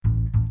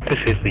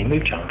This is the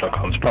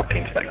MoveChannel.com's property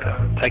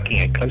inspector,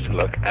 taking a closer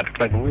look at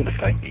global real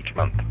estate each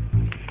month.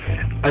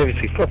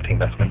 Overseas property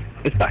investment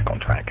is back on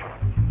track.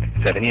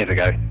 7 years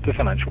ago, the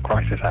financial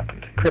crisis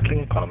happened,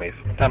 crippling economies,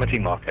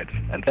 damaging markets,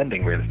 and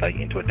sending real estate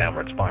into a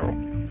downward spiral.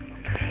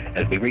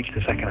 As we reach the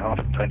second half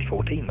of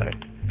 2014,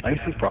 though,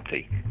 overseas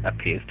property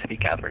appears to be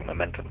gathering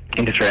momentum.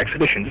 Industry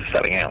exhibitions are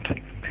selling out,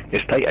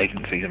 estate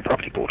agencies and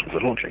property portals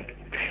are launching,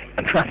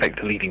 and traffic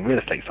to leading real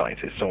estate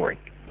sites is soaring.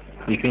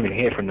 You can even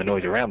hear from the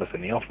noise around us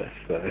in the office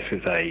that this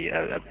is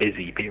a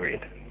busy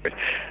period.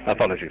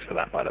 Apologies for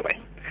that, by the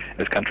way.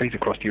 As countries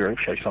across Europe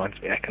show signs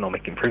of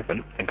economic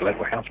improvement and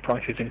global house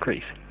prices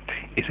increase,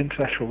 is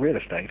international real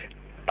estate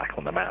back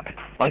on the map?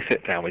 I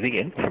sit down with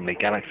Ian from the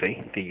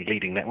Galaxy, the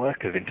leading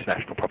network of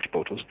international property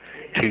portals,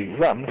 to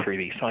run through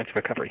the signs of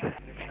recovery.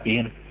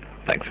 Ian,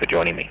 thanks for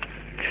joining me.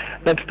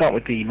 Let's start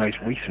with the most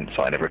recent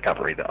sign of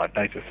recovery that I've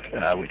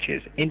noticed, which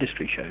is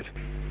industry shows.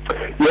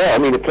 Yeah, I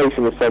mean, the Place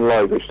in the Sun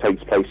Live, which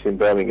takes place in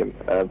Birmingham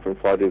from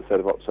Friday the 3rd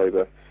of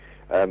October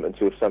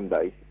until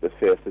Sunday, the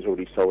 5th, has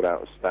already sold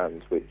out of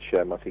stands, which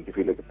I think if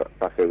you look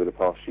back over the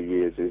past few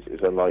years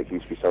is unlikely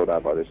to be sold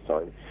out by this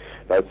time.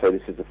 But I'd say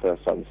this is the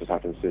first time this has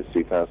happened since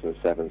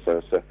 2007, so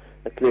it's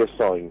a clear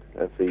sign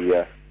of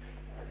the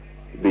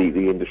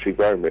industry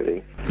growing,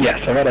 really. Yes,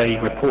 I read a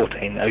report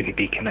in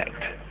OVB Connect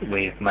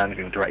with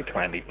Managing Director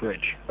Andy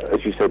Bridge.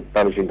 As you said,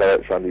 Managing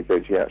Director Andy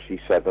Bridge, he actually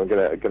said, I'm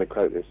going to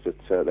quote this,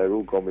 that they're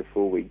all gone with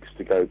 4 weeks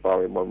to go,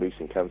 barring one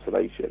recent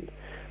cancellation.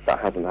 That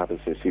hasn't happened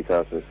since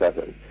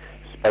 2007.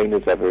 Spain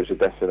as ever is a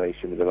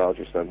destination with the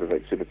largest number of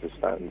exhibitor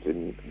stands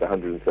in the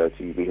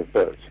 130 we have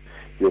booked.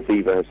 Your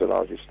Viva has the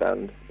largest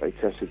stand. They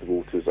tested the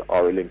waters at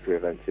our Olympia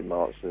event in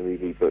March and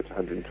really booked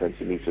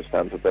 120-metre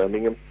stand for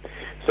Birmingham.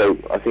 So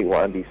I think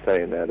what Andy's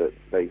saying there, that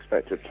they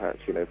expect to attract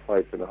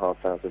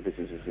 5,500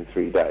 visitors in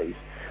 3 days,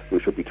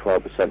 which will be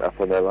 12% up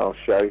on their last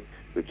show,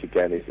 which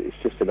again is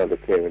just another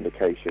clear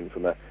indication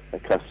from a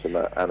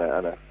customer and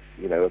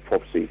a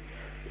property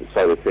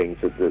side of things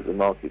that the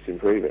market's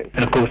improving.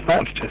 And of course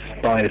that's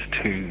just biased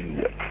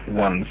to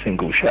one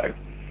single show.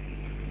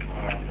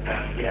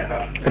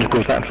 And of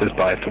course that's just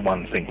biased to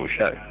one single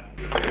show.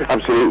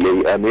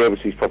 Absolutely. The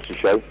Overseas Property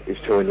Show is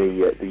touring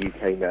the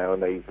UK now,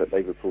 and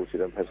they've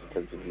reported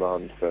unprecedented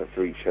demand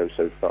for each show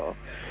so far.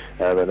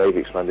 And they've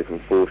expanded from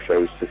 4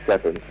 shows to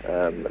 7,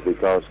 with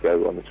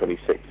Glasgow on the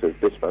 26th of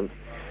this month,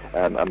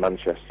 and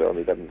Manchester on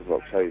the 11th of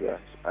October.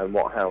 And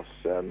What House,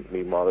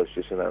 meanwhile, has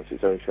just announced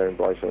its own show in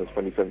Brighton on the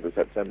 27th of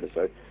September.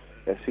 So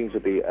there seems to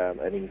be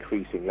an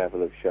increasing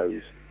level of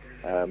shows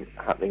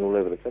happening all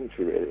over the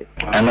country, really.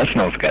 And let's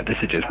not forget, this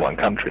is just one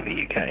country,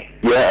 the UK.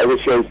 Yeah, other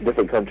shows in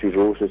different countries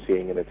are also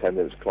seeing an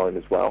attendance climb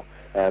as well.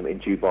 In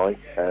Dubai,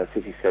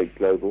 Cityscape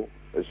Global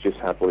has just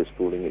had what it's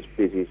calling its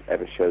busiest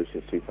ever show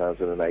since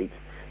 2008.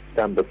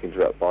 Stand bookings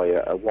are up by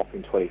a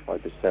whopping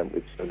 25%,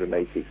 with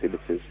 280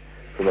 exhibitors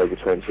from over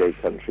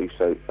 28 countries,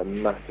 so a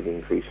massive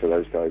increase for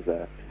those guys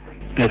there.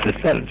 There's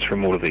a sense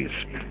from all of these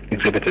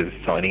exhibitors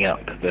signing up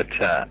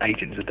that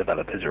agents and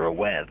developers are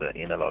aware that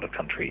in a lot of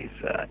countries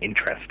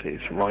interest is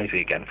rising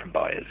again from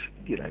buyers.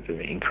 The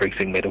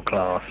increasing middle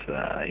class,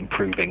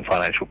 improving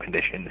financial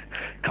conditions,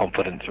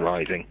 confidence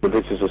rising. The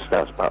visitors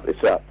stats back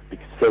this up,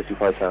 because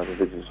 35,000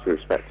 visitors were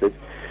expected,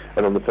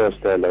 and on the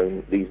first day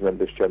alone these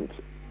numbers jumped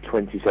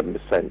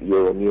 27%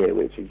 year on year,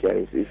 which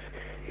again is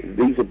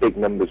these are big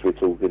numbers we're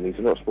talking. These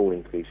are not small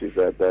increases.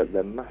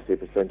 They're massive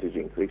percentage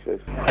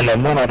increases. And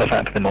then one other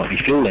factor that might be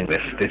fueling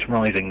this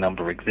rising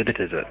number of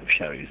exhibitors at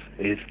shows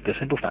is the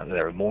simple fact that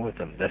there are more of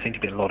them. There seem to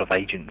be a lot of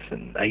agents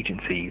and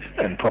agencies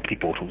and property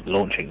portals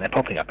launching. They're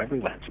popping up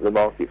everywhere. The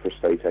market for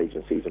estate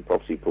agencies and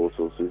property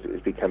portals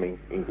is becoming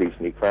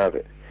increasingly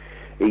crowded.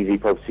 Easy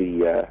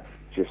Property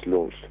just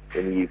launched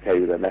in the UK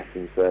with a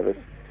letting service,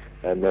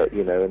 and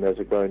and there's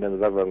a growing number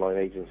of other online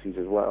agencies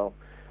as well.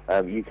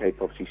 UK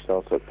property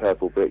startup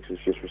Purple Bricks has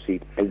just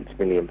received £8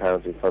 million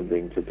in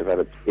funding to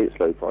develop its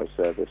low-price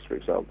service, for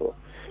example.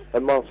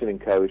 And Martin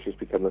 & Co. has just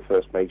become the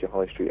first major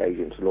high street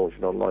agent to launch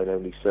an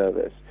online-only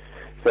service.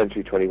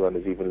 Century 21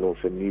 has even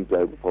launched a new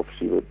global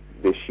property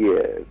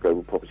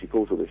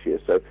portal this year.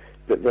 So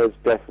there's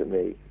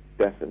definitely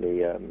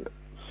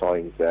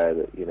signs there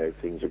that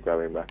things are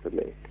growing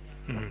rapidly.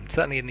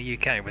 Certainly in the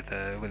UK, with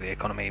the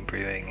economy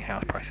improving,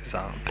 house prices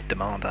up,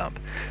 demand up,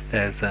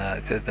 there's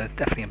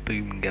definitely a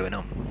boom going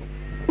on.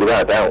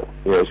 Without a doubt,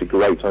 it's a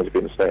great time to be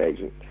an estate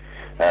agent.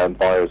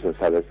 Buyers and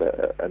sellers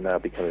are now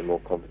becoming more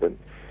confident.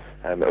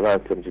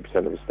 Around 70%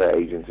 of estate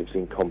agents have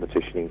seen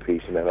competition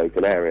increase in their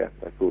local area,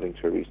 according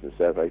to a recent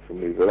survey from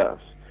Move With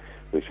Us,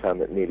 which found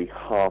that nearly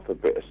half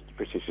of British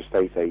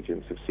estate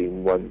agents have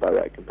seen one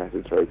direct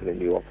competitor open a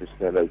new office in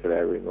their local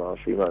area in the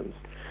last 3 months.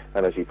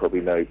 And as you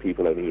probably know,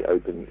 people only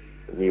open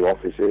new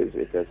offices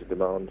if there's a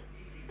demand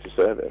to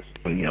service.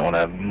 On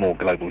a more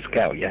global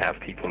scale, you have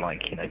people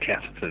like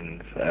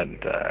Chesterton's and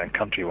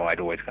Countrywide,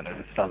 always kind of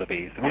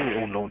Sotheby's,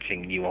 all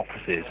launching new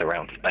offices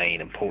around Spain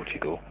and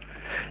Portugal.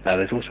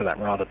 There's also that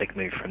rather big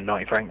move from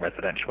Knight Frank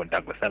Residential and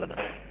Douglas Elliman.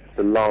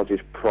 The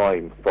largest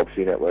prime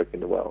property network in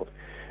the world.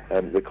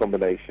 The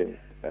combination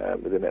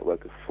with a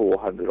network of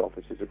 400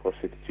 offices across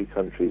 52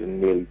 countries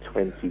and nearly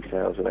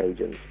 20,000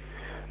 agents.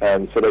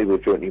 So they will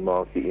jointly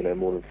market,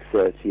 more than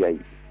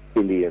 $38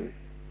 billion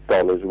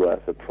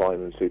worth of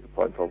prime and super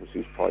prime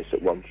properties priced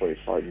at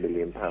 £1.5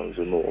 million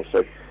or more.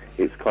 So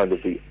it's kind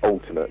of the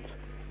ultimate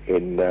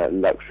in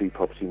luxury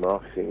property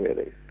marketing,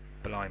 really.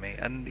 Blimey,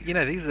 and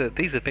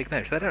these are big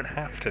names. They don't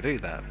have to do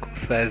that. Of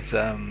course, there's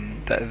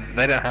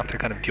they don't have to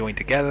kind of join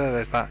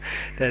together.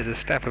 There's a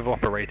step of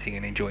operating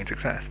and enjoying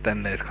success.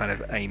 Then there's kind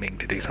of aiming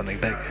to do something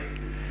big.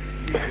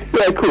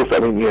 Yeah, of course. I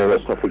mean,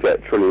 let's not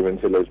forget Trillium and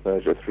Zillow's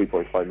merger,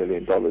 $3.5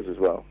 million as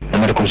well.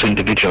 And then, of course,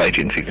 individual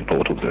agencies and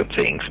portals are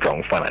seeing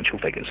strong financial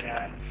figures.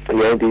 Yeah,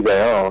 indeed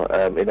they are.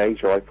 In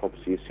Asia,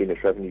 iProperty has seen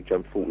its revenue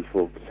jump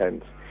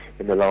 44%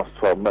 in the last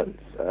 12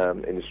 months.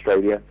 In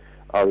Australia,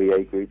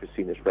 REA Group has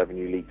seen its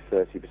revenue leap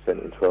 30%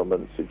 in 12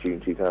 months to June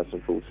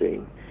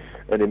 2014.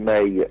 And in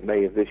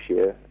May of this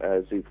year,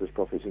 Zoopla's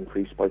profits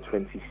increased by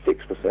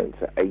 26%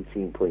 to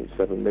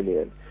 18.7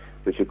 million,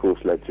 which of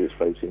course led to its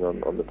floating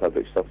on the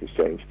public stock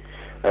exchange.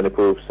 And of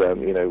course,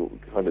 kind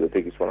of the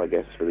biggest one, I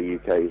guess, for the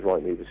UK is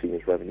Rightmove has seen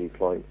its revenue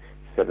climb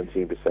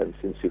 17%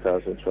 since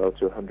 2012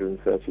 to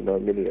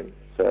 139 million.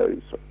 So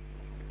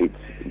it's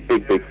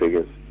big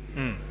figures.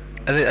 Mm.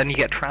 And you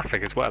get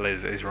traffic as well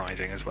is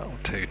rising as well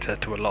to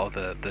a lot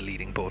of the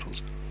leading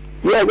portals.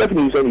 Yeah,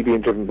 revenue is only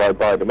being driven by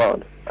buyer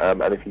demand,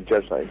 and if you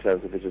judge that in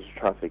terms of visitor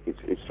traffic,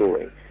 it's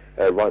soaring.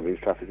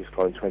 Rightmove's traffic has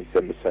climbed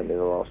 27% in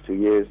the last 2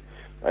 years,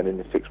 and in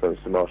the 6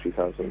 months to March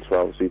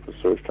 2012, Zoopla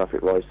saw its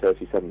traffic rise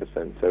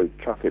 37%. So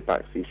traffic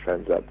backs these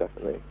trends up,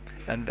 definitely.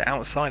 And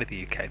outside of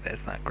the UK,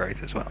 there's that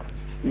growth as well.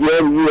 Yeah,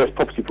 the US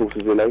property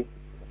portal Zillow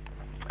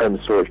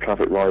saw its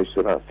traffic rise to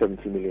about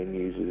 70 million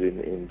users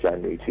in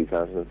January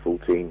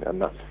 2014,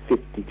 and that's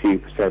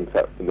 52%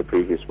 up from the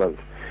previous month.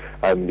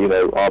 And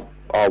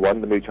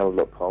R1, the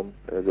MoveChannel.com,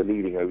 the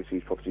leading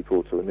overseas property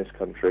portal in this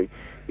country,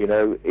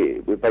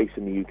 we're based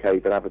in the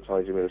UK, but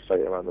advertising real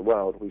estate around the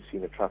world, we've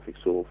seen a traffic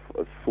soar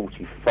of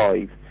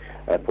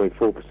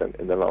 45.4%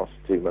 in the last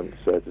 2 months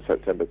to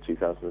September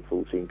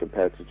 2014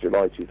 compared to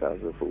July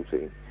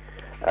 2014.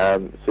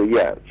 So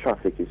yeah,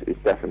 traffic is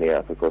definitely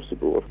up across the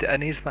board.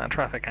 And is that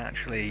traffic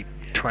actually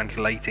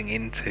translating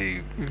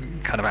into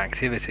kind of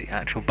activity,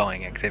 actual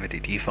buying activity?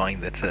 Do you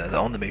find that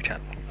on the Move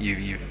channel,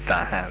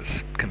 that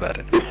has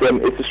converted?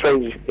 It's a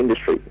strange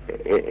industry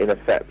in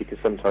effect, because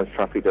sometimes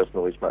traffic doesn't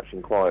always match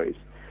inquiries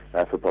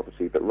for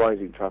property, but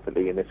rising traffic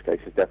in this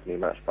case is definitely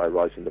matched by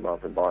rising demand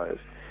from buyers.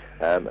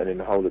 And in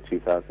the whole of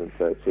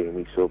 2013,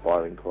 we saw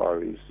buyer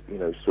inquiries,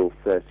 soar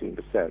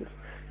 13%.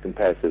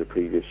 Compared to the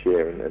previous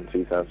year, and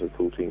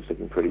 2014 is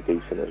looking pretty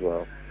decent as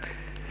well.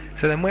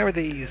 So then, where are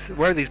these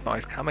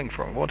buyers coming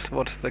from? What's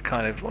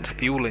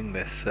fueling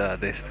this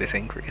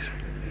increase?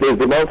 The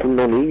demand from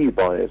non-EU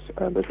buyers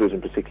has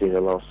risen particularly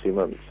in the last 2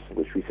 months,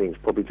 which we think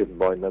is probably driven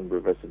by a number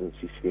of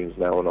residency schemes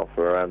now on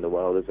offer around the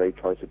world as they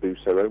try to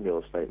boost their own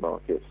real estate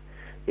markets,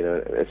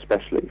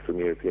 especially from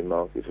European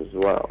markets as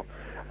well.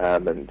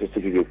 And just to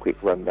give you a quick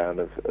rundown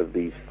of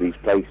these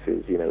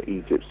places,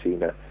 Egypt's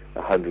seen a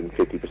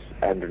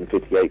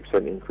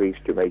 158% increase,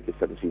 Jamaica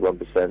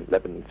 71%,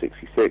 Lebanon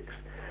 66%,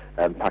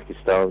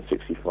 Pakistan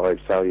 65%,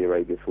 Saudi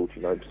Arabia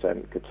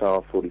 49%,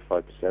 Qatar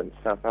 45%,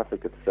 South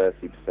Africa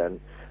 30%,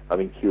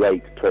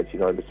 Kuwait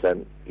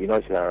 29%,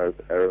 United Arab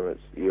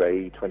Emirates,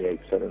 UAE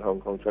 28%, and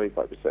Hong Kong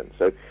 25%.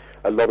 So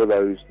a lot of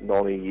those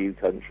non-EU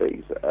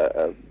countries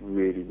are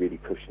really, really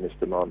pushing this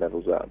demand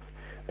levels up.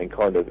 And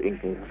kind of in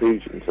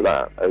conclusion to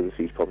that,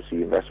 overseas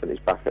property investment is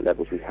back at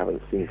levels we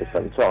haven't seen for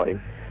some time.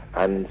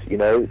 And,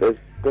 there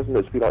doesn't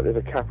look to be like there's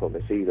a cap on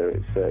this either.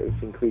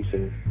 It's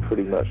increasing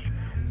pretty much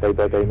day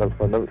by day, month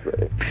by month,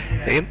 really.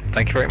 Ian,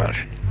 thank you very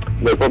much.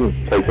 No problem.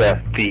 Take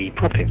care. The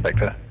Property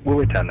Inspector will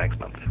return next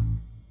month.